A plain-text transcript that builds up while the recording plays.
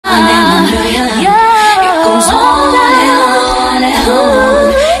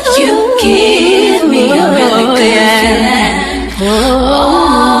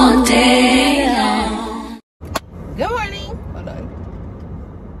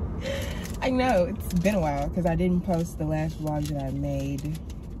I know it's been a while because I didn't post the last vlog that I made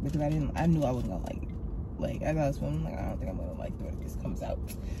because I knew I wasn't gonna like it. Like as I was filming, like I don't think I'm gonna like the way this comes out.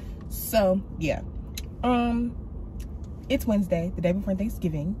 So yeah, it's Wednesday, the day before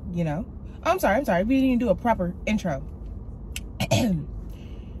Thanksgiving. You know, I'm sorry, we didn't even do a proper intro.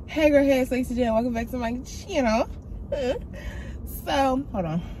 Hey girl, hey, it's Alexia, welcome back to my channel. So hold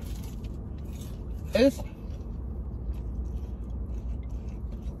on, it's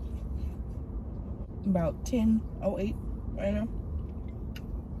about 10:08 right now.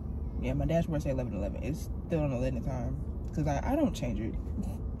 Yeah, my dashboard say 11:11. It's still on the London time because I don't change it.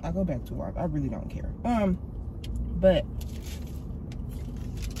 I go back to work. I really don't care. But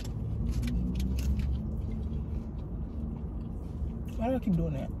why do I keep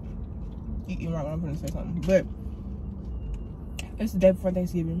doing that? You're right when I'm gonna say something. But it's the day before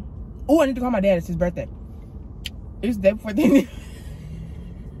Thanksgiving. Oh, I need to call my dad. It's his birthday. It's the day before Thanksgiving.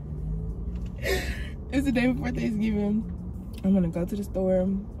 It's the day before Thanksgiving. I'm gonna go to the store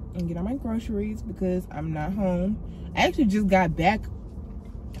and get all my groceries because I'm not home. I actually just got back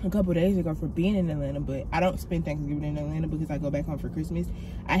a couple days ago for being in Atlanta, but I don't spend Thanksgiving in Atlanta because I go back home for Christmas.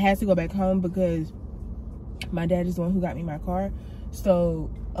 I had to go back home because my dad is the one who got me my car. So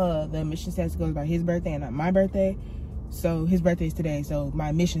the emissions test goes by his birthday and not my birthday. So his birthday is today. So my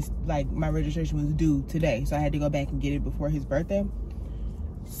emissions, like my registration was due today. So I had to go back and get it before his birthday.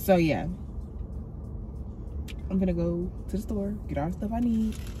 So yeah. I'm gonna go to the store, get all the stuff I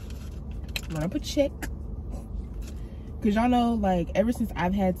need, run up a check. Cause y'all know, like, ever since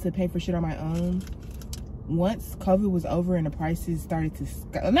I've had to pay for shit on my own, once COVID was over and the prices started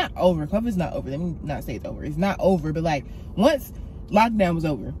to, not over, COVID's not over, let me not say it's over, it's not over, but like, once lockdown was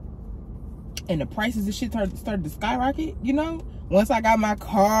over, and the prices of shit started to skyrocket, you know? Once I got my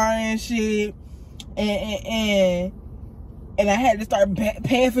car and shit, and I had to start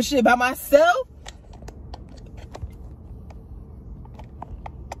paying for shit by myself.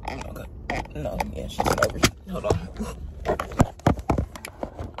 No, yeah, she's over. Hold on.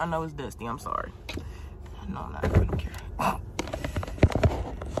 I know it's dusty. I'm sorry. No, I'm not. I don't care.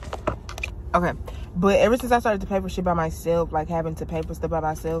 Okay, but ever since I started to pay for shit by myself, like having to pay for stuff by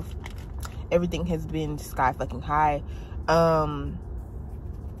myself, everything has been sky fucking high. Yeah,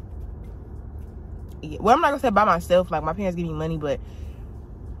 well, I'm not gonna say by myself. Like my parents give me money, but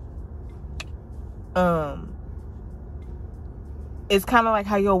it's kind of like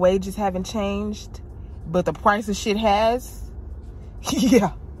how your wages haven't changed, but the price of shit has.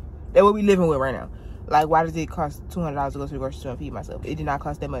 Yeah, that's what we living with right now. Like, why does it cost $200 to go to the grocery store and feed myself? It did not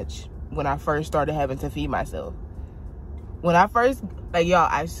cost that much when I first started having to feed myself. When I first, like, y'all,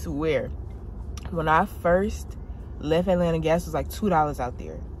 I swear, when I first left Atlanta, gas was like $2 out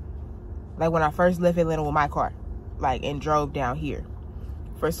there. Like, when I first left Atlanta with my car, like, and drove down here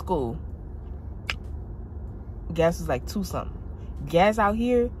for school, gas was like $2 something. Gas out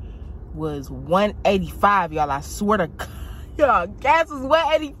here was $1.85, y'all. I swear to God, y'all, gas was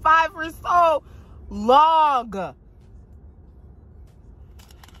 $1.85 for so long.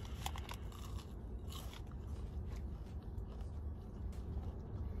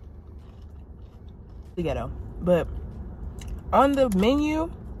 The ghetto. But on the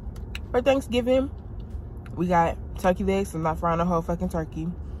menu for Thanksgiving, we got turkey legs. I'm not frying a whole fucking turkey.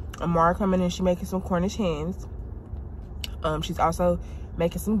 Amara coming in, she making some Cornish hens. She's also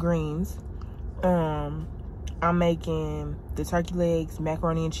making some greens. I'm making the turkey legs,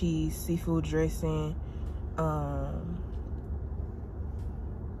 macaroni and cheese, seafood dressing,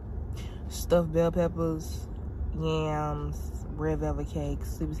 stuffed bell peppers, yams, red velvet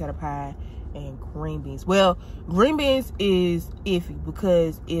cakes, sweet potato pie, and green beans. Well, green beans is iffy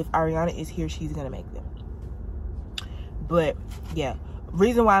because if Ariana is here, she's gonna make them. But yeah.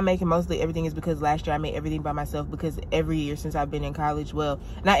 Reason why I'm making mostly everything is because last year I made everything by myself, because every year since I've been in college, well,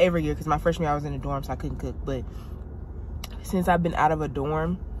 not every year because my freshman year I was in a dorm so I couldn't cook, but since I've been out of a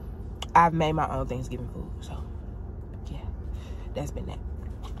dorm, I've made my own Thanksgiving food. So yeah, that's been that.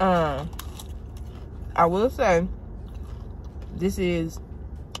 I will say this is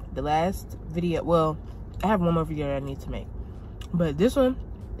the last video. Well, I have one more video that I need to make, but this one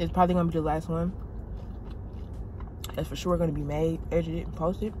is probably gonna be the last one. That's for sure going to be made, edited, and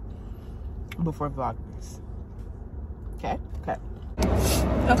posted before Vlogmas. Okay? Okay.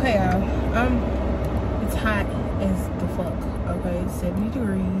 Okay, y'all. It's hot as the fuck. Okay? 70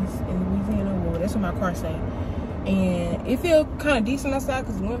 degrees in Louisiana. Well, that's what my car say. And it feel kind of decent outside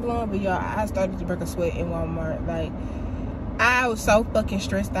because the wind blowing. But, y'all, I started to break a sweat in Walmart. Like, I was so fucking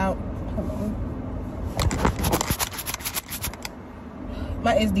stressed out. Hold on.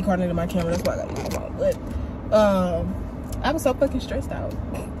 My SD card into my camera. That's why I got to use my phone. But, I was so fucking stressed out.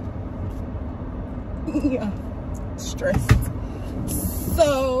 Yeah, stressed.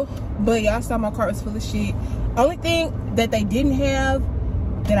 So, but y'all saw my cart was full of shit. Only thing that they didn't have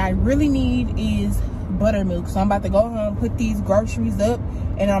that I really need is buttermilk. So I'm about to go home, put these groceries up,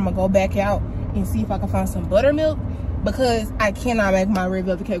 and I'm gonna go back out and see if I can find some buttermilk, because I cannot make my red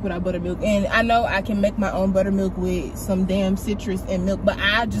velvet cake without buttermilk. And I know I can make my own buttermilk with some damn citrus and milk, but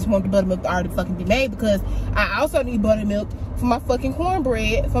I just want the buttermilk to already fucking be made, because I also need buttermilk for my fucking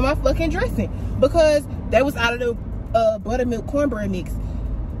cornbread, for my fucking dressing, because that was out of the buttermilk cornbread mix.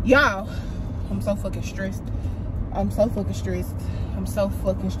 Y'all, I'm so fucking stressed. I'm so fucking stressed. I'm so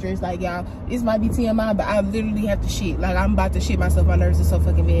fucking stressed. Like, y'all, this might be TMI, but I literally have to shit. Like, I'm about to shit myself. My nerves are so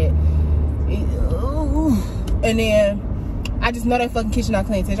fucking bad. And then I just know that fucking kitchen not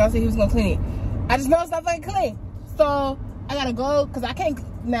clean. Since y'all said he was gonna clean it, I just know it's not fucking clean. So I gotta go, because I can't.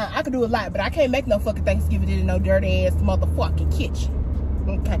 Now I could do a lot, but I can't make no fucking Thanksgiving dinner in no dirty ass motherfucking kitchen.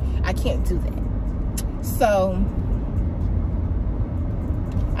 Okay, I can't do that. So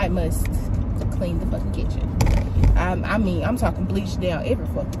I must clean the fucking kitchen. I mean, I'm talking bleach down every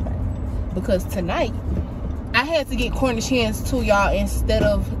fucking thing, because tonight I had to get Cornish hens too, y'all, instead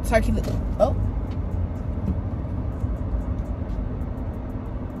of turkey. Oh.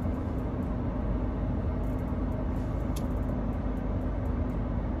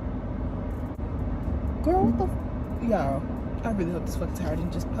 Girl, what the y'all, I really hope this fucking tire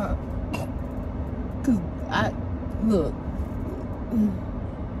didn't just pop. Cause I look.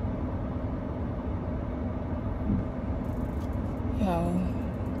 Y'all,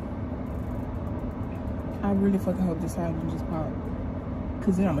 I really fucking hope this tire didn't just pop.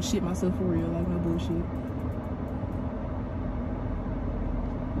 Cause then I'ma shit myself for real, like no bullshit.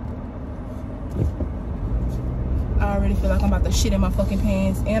 I already feel like I'm about to shit in my fucking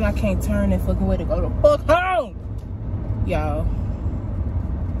pants, and I can't turn that fucking way to go to fuck home. Y'all.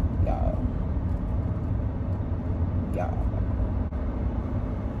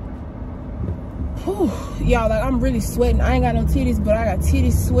 Y'all, like, I'm really sweating. I ain't got no titties, but I got titty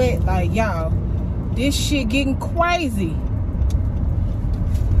sweat. Like, y'all, this shit getting crazy.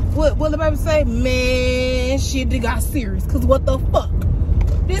 What the Bible say? Man, shit they got serious. Cause what the fuck?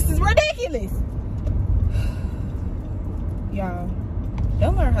 This is ridiculous. Y'all,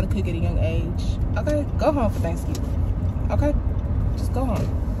 don't learn how to cook at a young age. Okay? Go home for Thanksgiving. Okay? Just go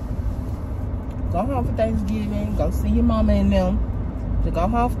home. Go home for Thanksgiving. Go see your mama and them. To go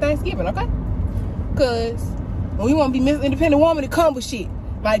home for Thanksgiving, okay? Cause when we want to be Miss Independent Woman, it come with shit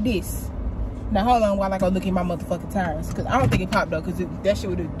like this. Now hold on while I go look at my motherfucking tires. Cause I don't think it popped though, cause that shit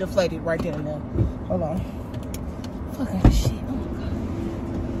would have deflated right there and there. Hold on. Fucking shit.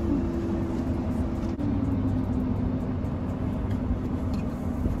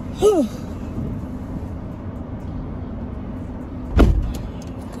 Oh my God.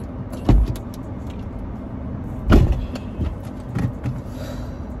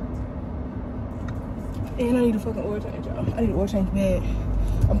 And I need a fucking oil change, y'all. I need an oil change bad.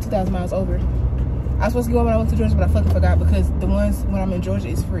 I'm 2,000 miles over. I was supposed to go when I went to Georgia, but I fucking forgot, because the ones when I'm in Georgia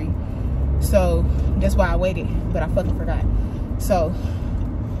is free. So that's why I waited, but I fucking forgot. So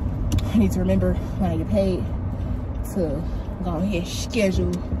I need to remember when I get paid to go ahead and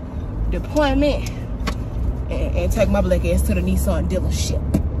schedule the appointment and take my black ass to the Nissan dealership.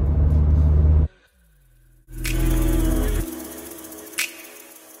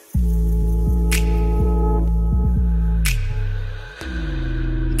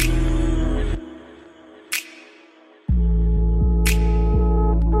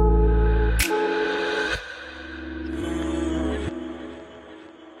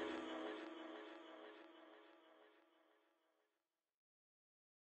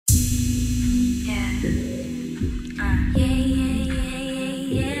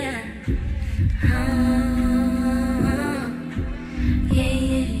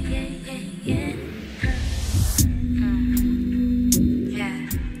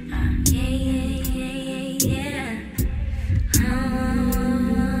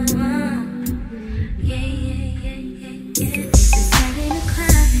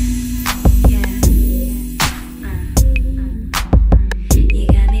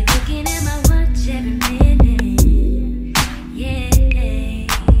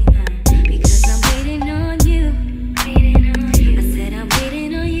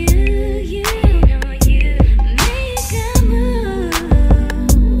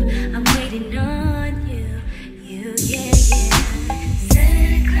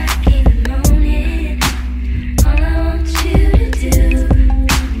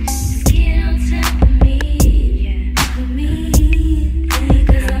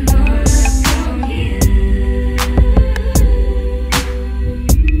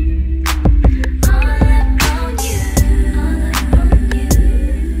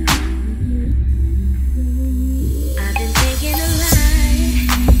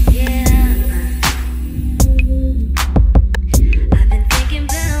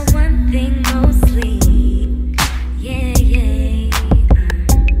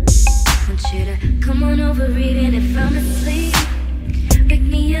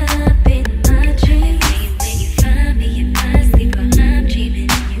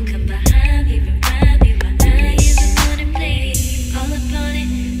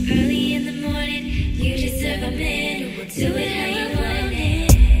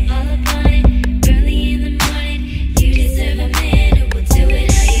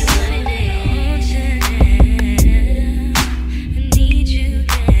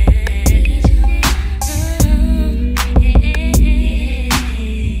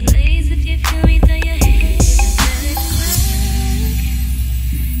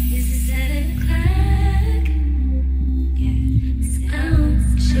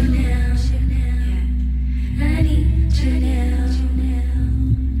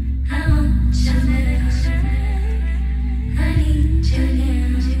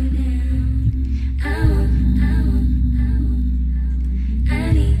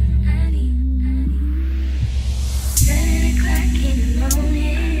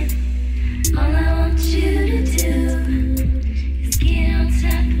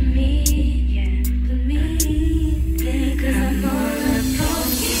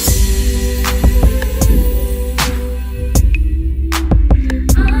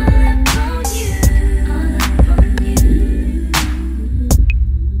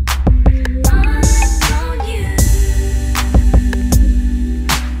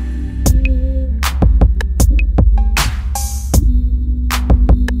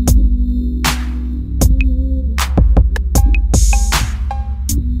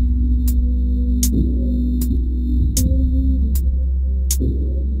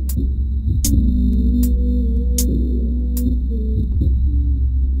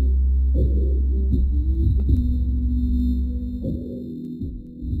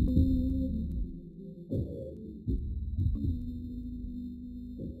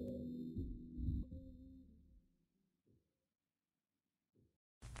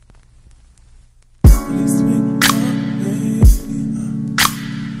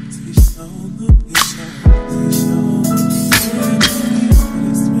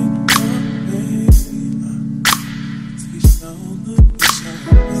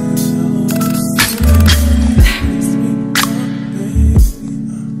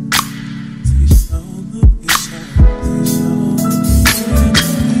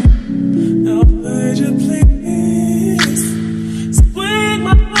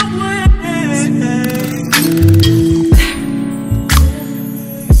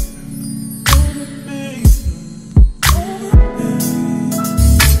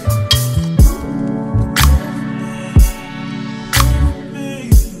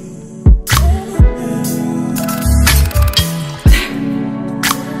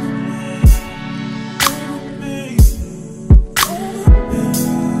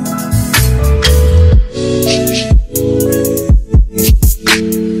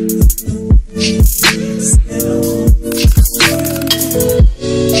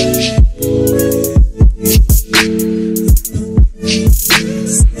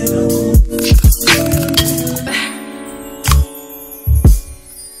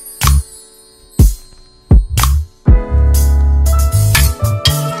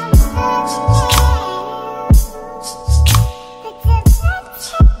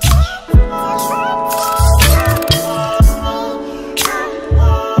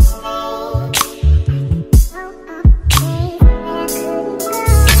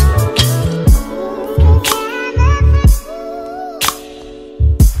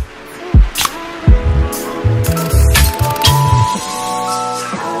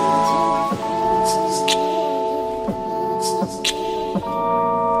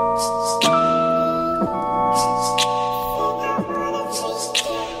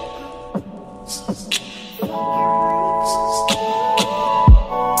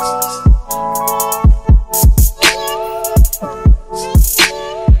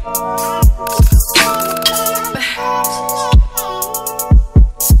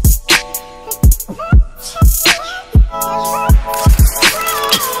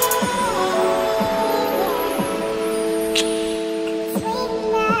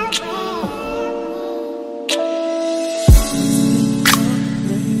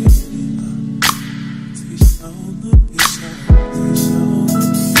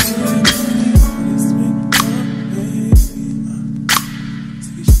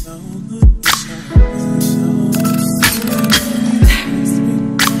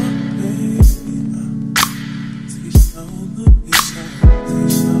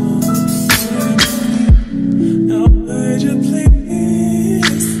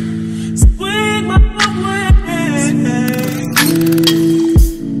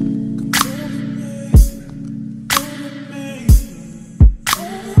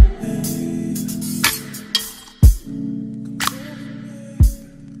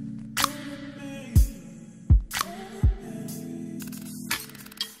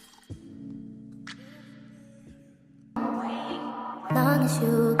 long as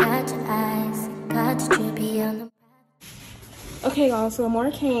you got your eyes, got your drippy on the. Okay, y'all, so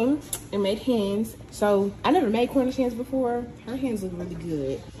Amara came and made hens. So I never made Cornish hens before. Her hens look really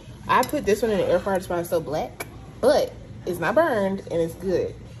good. I put this one in the air fryer just because it's so black, but it's not burned and it's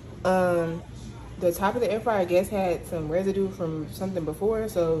good. The top of the air fryer, I guess, had some residue from something before,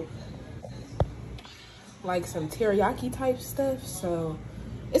 so like some teriyaki type stuff. So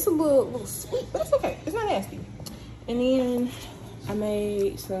it's a little sweet, but it's okay. It's not nasty. And then I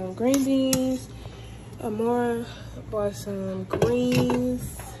made some green beans. Amora bought some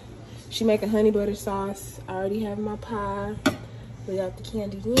greens. She make a honey butter sauce. I already have my pie. We got the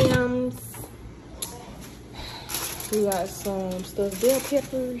candied yams. We got some stuffed bell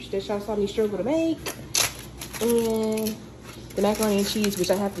peppers that y'all saw me struggle to make. And the macaroni and cheese,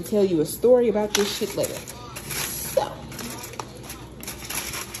 which I have to tell you a story about this shit later. So.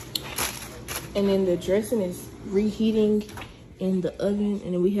 And then the dressing is reheating in the oven.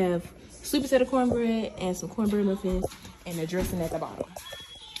 And then we have sweet potato cornbread and some cornbread muffins and the dressing at the bottom.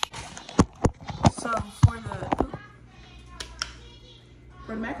 So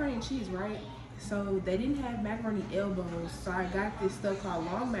for the macaroni and cheese, right? So they didn't have macaroni elbows, so I got this stuff called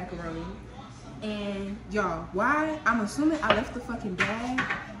long macaroni. And y'all, why? I'm assuming I left the fucking bag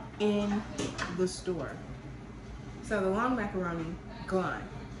in the store. So the long macaroni, gone.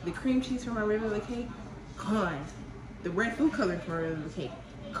 The cream cheese from my red velvet cake, gone. The red food coloring from my red velvet cake,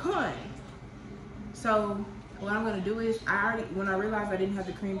 gone. So what I'm gonna do is, when I realized I didn't have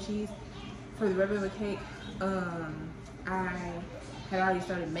the cream cheese for the red velvet cake, I had already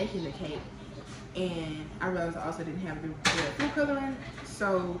started making the cake, and I realized I also didn't have the red food coloring.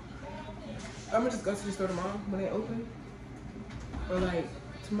 So I'm gonna just go to the store tomorrow when they open, or like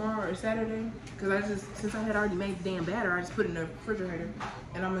tomorrow or Saturday, because since I had already made the damn batter, I just put it in the refrigerator,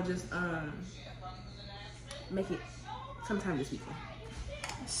 and I'm gonna just make it sometime this weekend.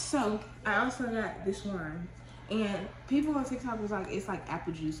 So I also got this wine, and people on TikTok was like, it's like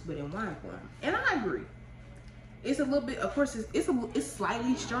apple juice but in wine form, and I agree. It's a little bit, of course, it's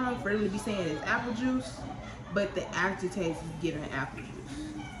slightly strong for them to be saying it's apple juice, but the aftertaste is giving apple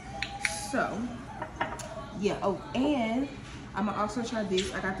juice. So yeah. Oh, and I'm gonna also try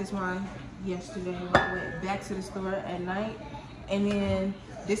this. I got this wine yesterday when I went back to the store at night, and then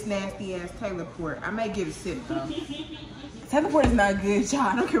this nasty ass Taylor Port. I may give it a sip though. Taylor Port is not good, y'all.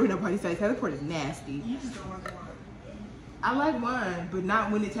 I don't care what nobody says. Taylor Port is nasty. I like wine, but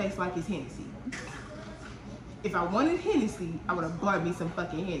not when it tastes like it's Hennessy. If I wanted Hennessy, I would have bought me some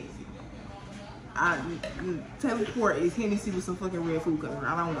fucking Hennessy. Taylor Port is Hennessy with some fucking red food coloring.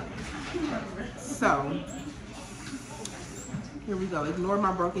 I don't want it. So, here we go. Ignore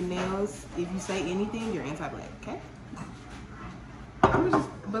my broken nails. If you say anything, you're anti-black, okay? I'm just,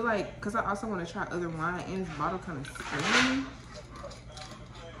 but like, because I also want to try other wine, and this bottle kind of skinny.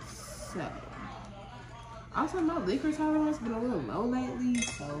 So, also my liquor tolerance been a little low lately,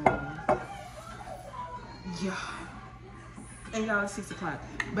 so yeah. And y'all, it's 6 o'clock.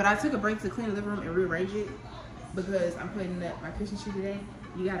 But I took a break to clean the living room and rearrange it because I'm putting up my Christmas tree today.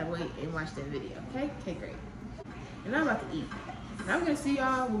 You gotta wait and watch that video, okay? Okay, great. And I'm about to eat. And I'm gonna see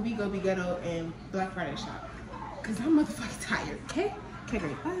y'all when we go be ghetto and Black Friday shop. Cause I'm motherfucking tired, okay? Okay,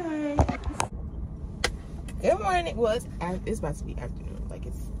 great, bye. Good morning. Well, it's about to be afternoon. Like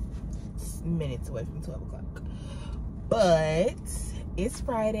it's minutes away from 12 o'clock. But it's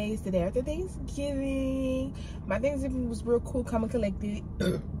Friday. It's the day after Thanksgiving. My Thanksgiving was real cool, calm and collected.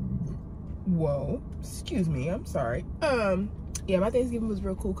 Whoa, excuse me, I'm sorry. Yeah, my Thanksgiving was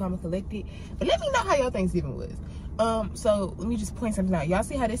real cool, calm and collected. But let me know how y'all Thanksgiving was. So let me just point something out. Y'all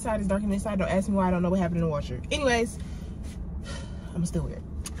see how this side is dark and this side? Don't ask me why. I don't know what happened in the washer. Anyways, I'm still weird.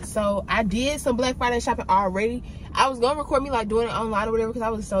 So I did some Black Friday shopping already. I was gonna record me like doing it online or whatever because I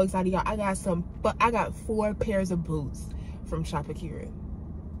was so excited, y'all. I got 4 pairs of boots from Shopakira.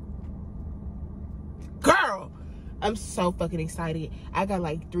 Girl, I'm so fucking excited. I got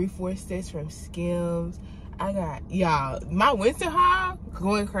like 3-4 sets from Skims. I got, y'all, my winter haul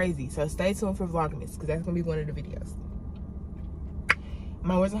going crazy. So stay tuned for Vlogmas because that's gonna be one of the videos.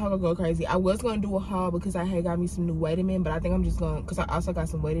 My winter haul gonna go crazy. I was gonna do a haul because I had got me some new Wait-A-Men, but I think I'm just gonna, because I also got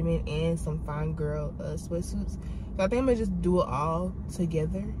some Wait-A-Men and some Fine Girl sweatsuits. So I think I'm gonna just do it all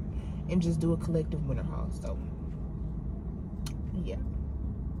together and just do a collective winter haul. So yeah.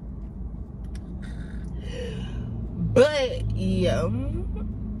 But yeah.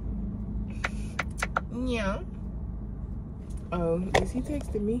 Oh, is he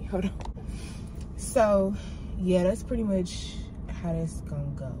texting me? Hold on. So yeah, that's pretty much how that's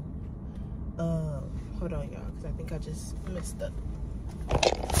gonna go. Hold on, y'all, because I think I just messed up.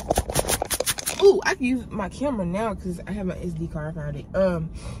 Ooh, I can use my camera now because I have my SD card. I found it.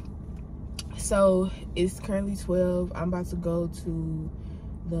 So it's currently 12. I'm about to go to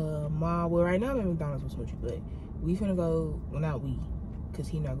the mall. Well, right now I'm at McDonald's with you, but we finna go. Well, not we, because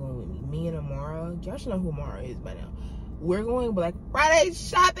he not going with me. Me and Amara. Y'all should know who Amara is by now. We're going Black Friday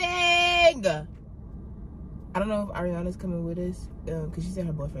shopping. I don't know if Ariana's coming with us because she's at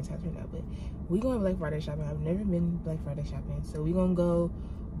her boyfriend's house right now, but we going Black Friday shopping. I've never been Black Friday shopping, so we gonna go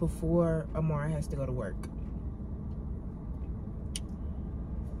before Amara has to go to work.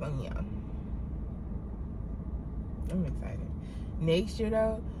 But yeah, I'm excited. Next year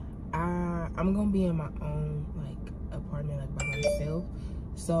though, I'm gonna be in my own like apartment, like by myself.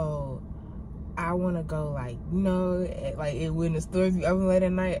 So I want to go, like, you know, like when the stores be open late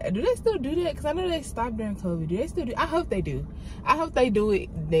at night. Do they still do that? Because I know they stopped during COVID. Do they still do? I hope they do. I hope they do it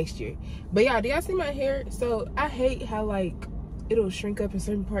next year. But y'all, do y'all see my hair? So I hate how like it'll shrink up in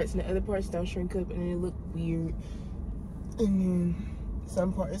certain parts and the other parts don't shrink up, and then it look weird. And then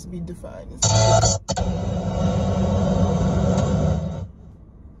some parts be defined.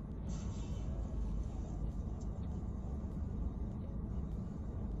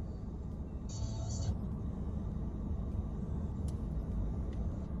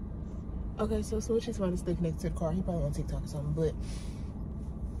 Okay, so Switch is about to stick next to the car. He probably on TikTok or something, but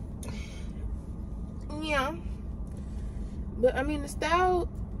yeah. But I mean, the style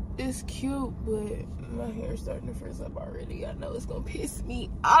is cute, but my hair is starting to frizz up already. I know it's gonna piss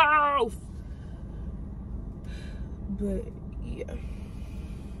me off, but yeah.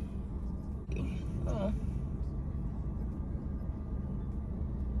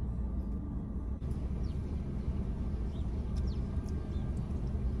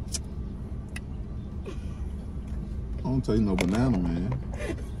 I don't take no banana, man.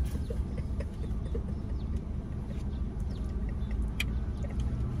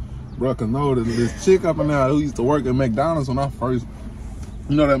 Bro, cause no, this chick up and down who used to work at McDonald's when I first,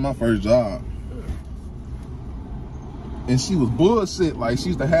 you know, that my first job. And she was bullshit, like she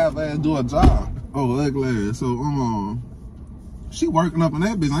used to have ass do a job. Oh, ugly ass. So she working up in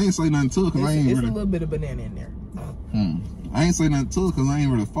that bitch. I ain't say nothing to her cause I ain't really. It's a little bit of banana in there. I ain't say nothing to her cause I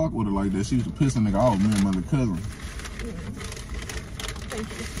ain't really fuck with her like that. She used to piss a nigga off, me and my little cousin.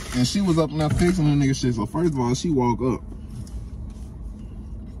 And she was up in there fixing the nigga shit. So first of all, she walk up.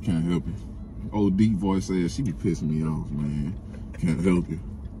 Can't help it. Old deep voice says she be pissing me off, man. Can't help it.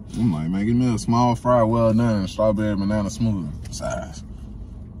 I'm like, man, give me a small fry, well done, strawberry banana smoothie size.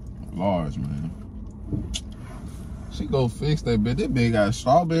 Large, man. She go fix that bitch. That bitch got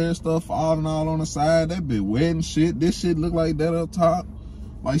strawberry stuff falling all on the side. That bitch wet and shit. This shit look like that up top.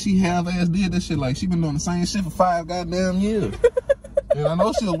 Like she half-ass did this shit. Like she been doing the same shit for 5 goddamn years. And I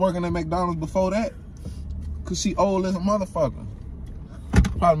know she was working at McDonald's before that. Cause she old as a motherfucker.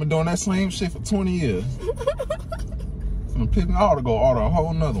 Probably been doing that same shit for 20 years. I'm picking, I ought to go order a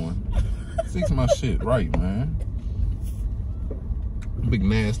whole nother one. Fix my shit right, man. Big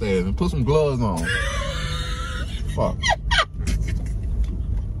nasty ass. And put some gloves on. Fuck.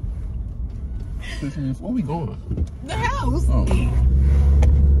 Where we going? The house. Oh.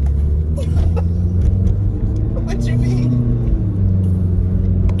 What you mean?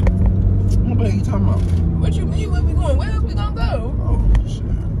 What the hell you talking about? What you mean? Where we going? Where else we gonna go? Oh, shit. I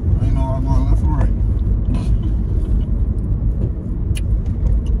ain't know I was going left or right.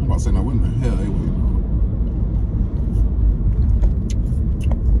 I'm about to say, now what in the hell they waiting on?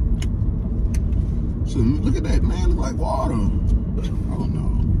 Shit, look at that, man. Look like water. Oh, no.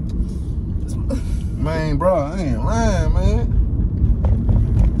 Man, bro, I ain't lying, man.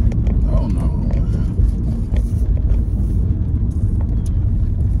 Oh, no, man.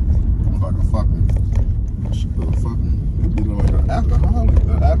 Look like a fucking, shit, look fucking, it be like an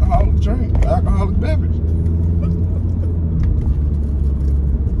alcoholic drink, alcoholic beverage.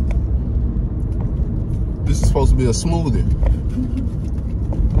 This is supposed to be a smoothie.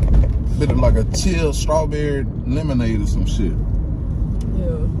 Bit of like a chilled strawberry lemonade or some shit.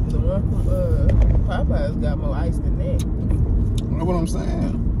 Yeah, the one from Popeyes got more ice than that. You know what I'm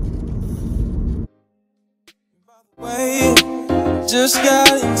saying? Just got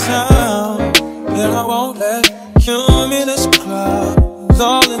in town, and I won't let cumulus clouds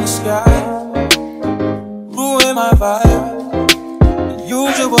all in the sky ruin my vibe.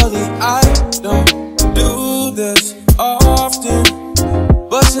 Usually I don't do this often,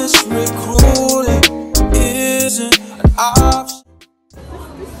 but since recruiting isn't an option.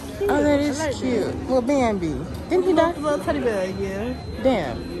 Oh, that is cute. Little Bambi. Didn't he die? Little teddy bear, yeah.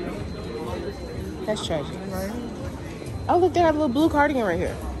 Damn. That's tragic, right? Oh, look, they have a little blue cardigan right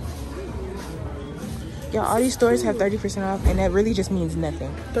here. Y'all, all these stores have 30% off, and that really just means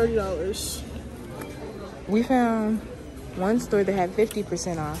nothing. $30. We found one store that had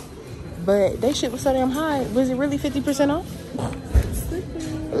 50% off, but they shit was so damn high. Was it really 50% off?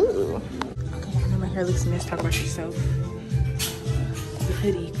 Ooh. Okay, I know my hair looks a mess. Talk about yourself. The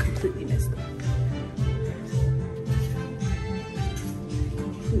hoodie completely messed up.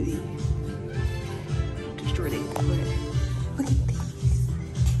 Completely destroyed it. But look at these.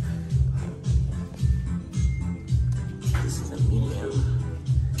 This is a medium.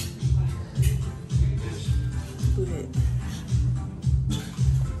 But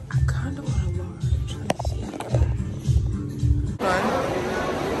I kind of want a large. Let me see.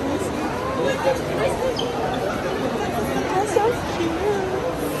 That's so cute.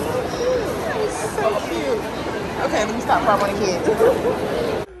 That's so cute. Okay, let me stop for one kid.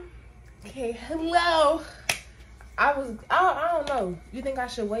 Okay, hello. I don't know. You think I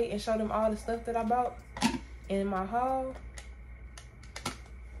should wait and show them all the stuff that I bought in my haul?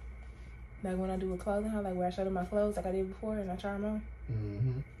 Like when I do a clothing haul, like where I show them my clothes like I did before and I try them on?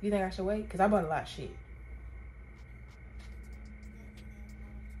 Mm-hmm. You think I should wait? Because I bought a lot of shit.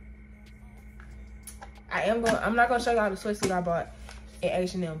 I'm not gonna show y'all the sweatsuit I bought at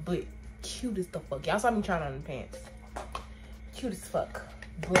H&M, but cute as the fuck. Y'all saw me trying on the pants. Cute as fuck.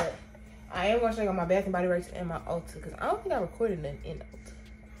 But I am gonna show y'all my Bath and Body Works and my Ulta, because I don't think I recorded nothing in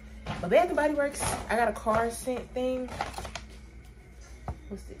Ulta. My Bath and Body Works, I got a car scent thing.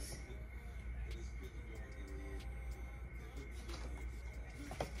 What's this?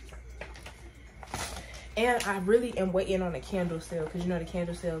 And I really am waiting on a candle sale, because you know the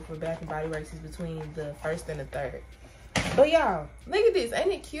candle sale for Bath and Body Works is between the 1st and the 3rd. But y'all, look at this.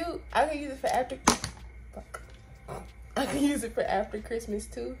 Ain't it cute? I can use it for after. Fuck. I can use it for after Christmas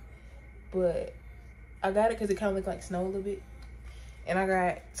too. But I got it because it kind of looked like snow a little bit. And I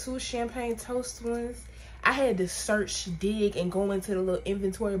got 2 champagne toast ones. I had to search, dig, and go into the little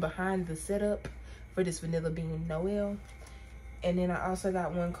inventory behind the setup for this Vanilla Bean Noel. And then I also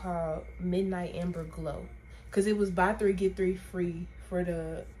got one called Midnight Amber Glow, because it was buy 3 get 3 free for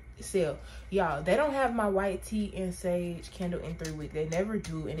the sale. Y'all, they don't have my white tea and sage candle in 3 wick. They never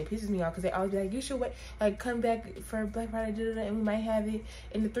do, and it pisses me off because they always be like, you should wait, like come back for Black Friday, and we might have it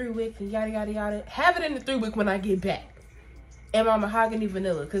in the 3 wick and yada yada yada. Have it in the 3 wick when I get back. And my mahogany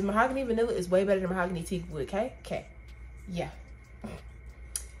vanilla, because mahogany vanilla is way better than mahogany teak wood. Okay, yeah.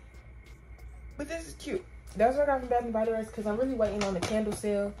 But this is cute. That's what I got from Bath and Body Works, because I'm really waiting on the candle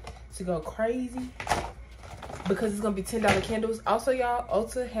sale to go crazy, because it's gonna be $10 candles. Also, y'all,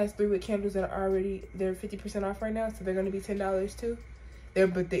 Ulta has 3 wick candles that are already, they're 50% off right now, so they're gonna be $10 too.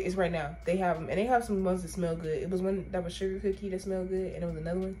 It's right now. They have them, and they have some ones that smell good. It was one that was sugar cookie that smelled good, and it was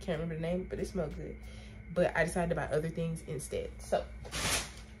another one, can't remember the name, but it smelled good. But I decided to buy other things instead. So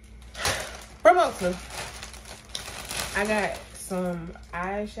from Ulta, I got some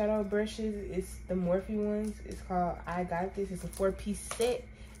eyeshadow brushes. It's the Morphe ones. It's called I Got This. It's a 4-piece set.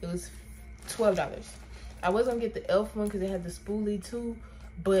 It was $12. I was gonna get the e.l.f. one because it had the spoolie too,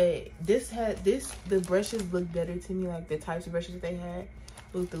 but the brushes look better to me. Like the types of brushes that they had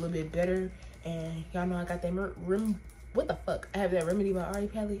looked a little bit better. And y'all know I got that what the fuck? I have that Remedy by Ari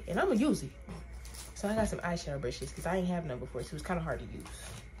palette, and I'm gonna use it. So I got some eyeshadow brushes because I ain't have none before, so it was kind of hard to use.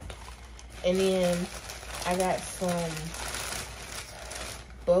 And then I got some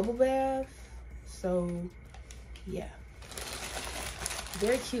bubble bath. So yeah,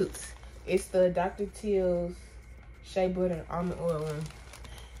 very cute. It's the Dr. Teal's Shea Butter and Almond Oil one.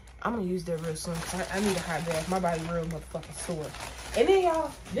 I'm gonna use that real soon because I need a hot bath. My body real motherfucking sore. And then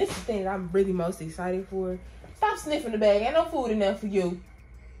y'all, this is the thing that I'm really most excited for. Stop sniffing the bag. Ain't no food in there for you.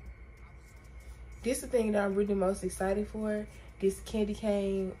 This is the thing that I'm really most excited for. This Candy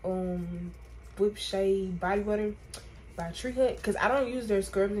Cane Whipped Shea Body Butter by Tree Hut. Because I don't use their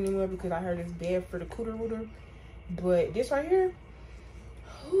scrubs anymore because I heard it's bad for the cooter rooter. But this right here,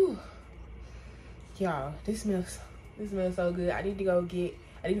 whew, y'all, this smells so good. I need to go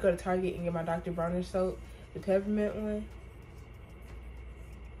to Target and get my Dr. Bronner soap, the peppermint one.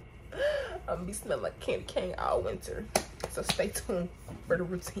 I'm gonna be smelling like candy cane all winter. So stay tuned for the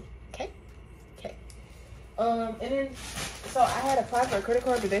routine, okay? Okay. And then, so I had applied for a credit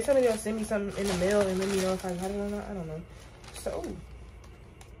card, but they said they'll send me something in the mail and let me know if I got it or not. I don't know. So,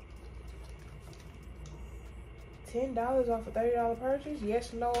 $10 off a $30 purchase?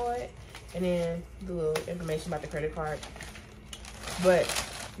 Yes, Lord. And then the little information about the credit card. But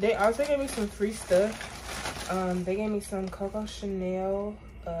they also gave me some free stuff. They gave me some Coco Chanel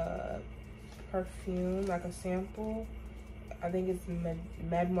perfume, like a sample. I think it's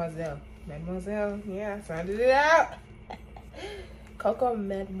Mademoiselle. Mademoiselle, yeah, I sounded it out. Coco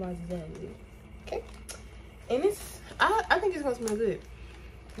Mademoiselle. Okay. And it's, I think it's gonna smell good.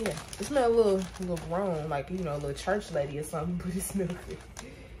 Yeah, it smells a little grown, like, you know, a little church lady or something, but it smells good.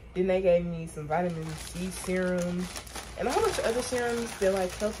 Then they gave me some vitamin C serum and a whole bunch of other serums that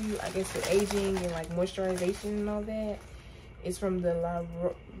like help you, I guess, with aging and like moisturization and all that. It's from the La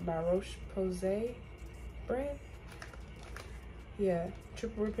Roche-Posay brand. Yeah,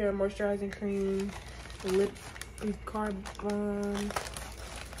 triple repair moisturizing cream, lip carbon,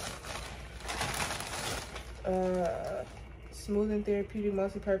 smoothing therapeutic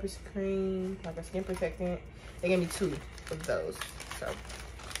multi-purpose cream, like a skin protectant. They gave me 2 of those, so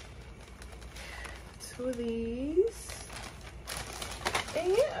 2 of these.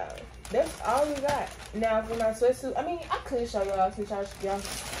 And yeah, that's all we got. Now for my sweatsuit, I mean, I could show y'all since y'all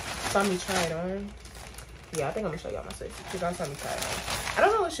saw me try it on. Yeah, I think I'm gonna show y'all my sweatsuit because y'all saw me try it on. I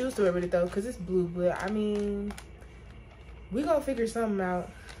don't know what shoes to wear with it though, because it's blue, but I mean, we gonna figure something out.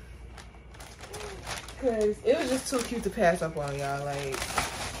 Because it was just too cute to pass up on, y'all. Like,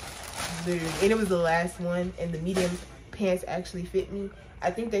 literally. And it was the last one, and the medium pants actually fit me.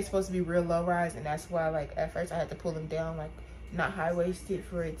 I think they're supposed to be real low rise, and that's why, like, at first I had to pull them down, like, not high waisted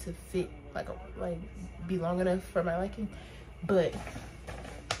for it to fit, like be long enough for my liking. But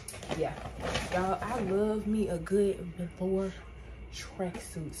yeah, y'all, I love me a good velour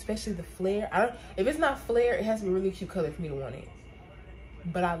tracksuit, especially the flare. If it's not flare, it has to be a really cute color for me to want it.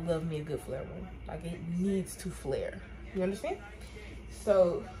 But I love me a good flare one. Like, it needs to flare. You understand?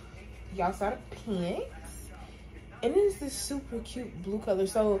 So y'all saw the pants. And it's this super cute blue color.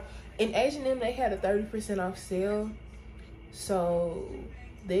 So in H&M, they had a 30% off sale. So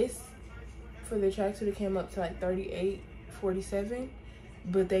this, for the tracksuit, it came up to like $38.47.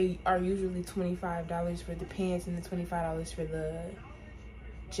 But they are usually $25 for the pants and the $25 for the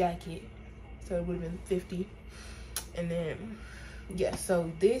jacket. So it would have been $50. And then, yeah, so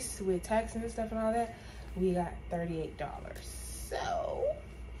this with tax and stuff and all that, we got $38. So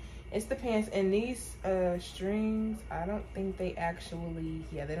it's the pants, and these strings, I don't think they actually,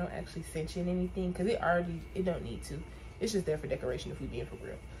 yeah, they don't actually cinch in anything because it don't need to. It's just there for decoration if we being for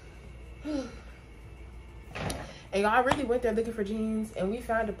real. And y'all, I really went there looking for jeans, and we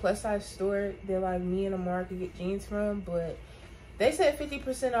found a plus size store that like me and Amar could get jeans from, but they said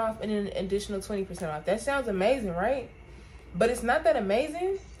 50% off and an additional 20% off. That sounds amazing, right? But it's not that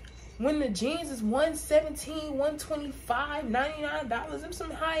amazing when the jeans is $117, $125, $99. Them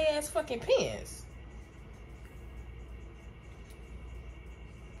some high ass fucking pants.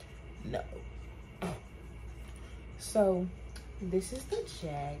 No. So this is the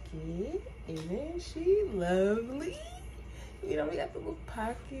jacket. Isn't she lovely? You know, we got the little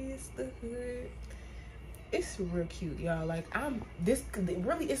pockets, the hood. It's real cute, y'all. Like,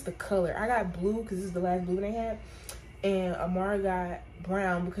 really, it's the color. I got blue because this is the last blue they had. And Amara got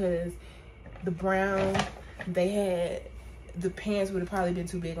brown because the brown, they had, the pants would have probably been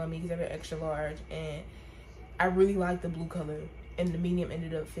too big on me because they were extra large. And I really like the blue color. And the medium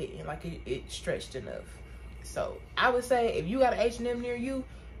ended up fitting. Like, it stretched enough. So, I would say, if you got an H&M near you,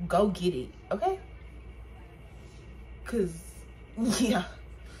 go get it, okay? Because, yeah.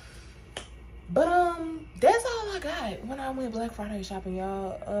 But, that's all I got when I went Black Friday shopping,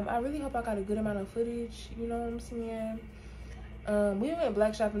 y'all. I really hope I got a good amount of footage, you know what I'm saying? We went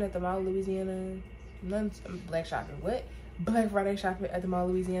black shopping at the Mall of Louisiana. Black Friday shopping at the Mall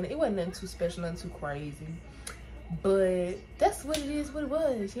of Louisiana. It wasn't nothing too special, nothing too crazy. But that's what it is, what it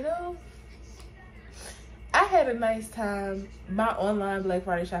was, you know? I had a nice time. My online Black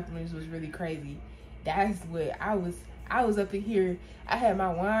Friday shopping was really crazy. That's what I was up in here. I had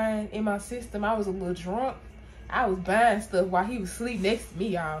my wine in my system. I was a little drunk. I was buying stuff while he was asleep next to me,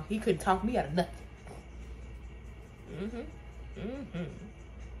 y'all. He couldn't talk me out of nothing.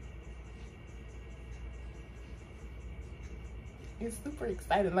 It's super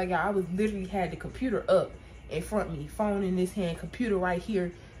exciting. Like, I was literally had the computer up in front of me, phone in this hand, computer right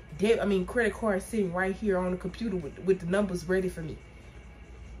here. Credit card sitting right here on the computer with the numbers ready for me.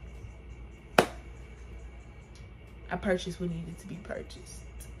 I purchased what needed to be purchased.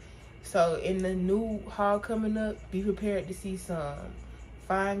 So in the new haul coming up, be prepared to see some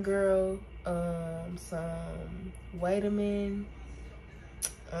Fine Girl, some Wait a Minute,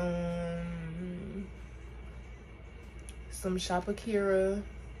 some Shop Akira,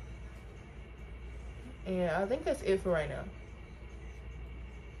 and I think that's it for right now.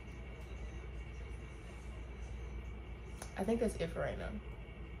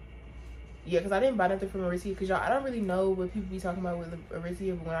 Yeah, because I didn't buy nothing from Aritzia, because y'all, I don't really know what people be talking about with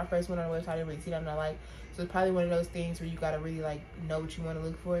Aritzia, but when I first went on the website, I didn't really see that, and I like, so it's probably one of those things where you gotta really like know what you want to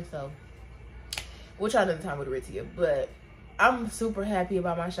look for. So we'll try another time with Aritzia, but I'm super happy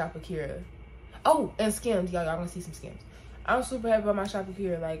about my Shop Akira. Oh, and Skims, y'all gonna see some Skims. I'm super happy about my shopping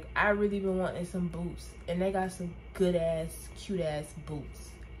here. Like, I really been wanting some boots, and they got some good ass, cute ass boots.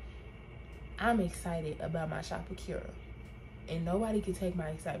 I'm excited about my shopping here, and nobody can take my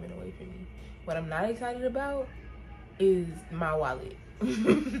excitement away from me. What I'm not excited about is my wallet.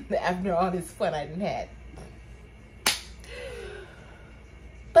 After all this fun I done had.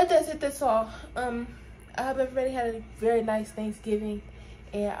 But that's it, that's all. I hope everybody had a very nice Thanksgiving,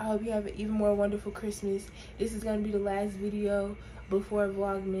 and I hope you have an even more wonderful Christmas. This is gonna be the last video before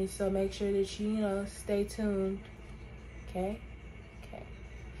Vlogmas, so make sure that you, stay tuned. Okay? Okay.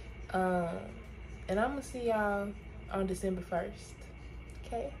 And I'm gonna see y'all on December 1st.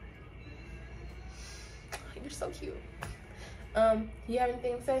 Okay? You're so cute. You have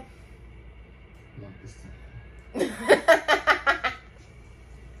anything to say? Not this time.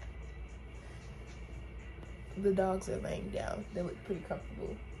 The dogs are laying down. They look pretty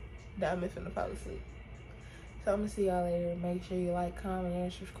comfortable. Diamond finna fall asleep. So I'm gonna see y'all later. Make sure you like, comment,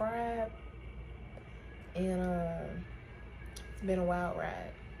 and subscribe. And it's been a wild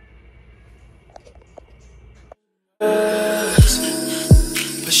ride.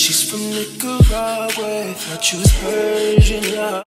 But she's from Nicaragua, thought you was Persian, yeah.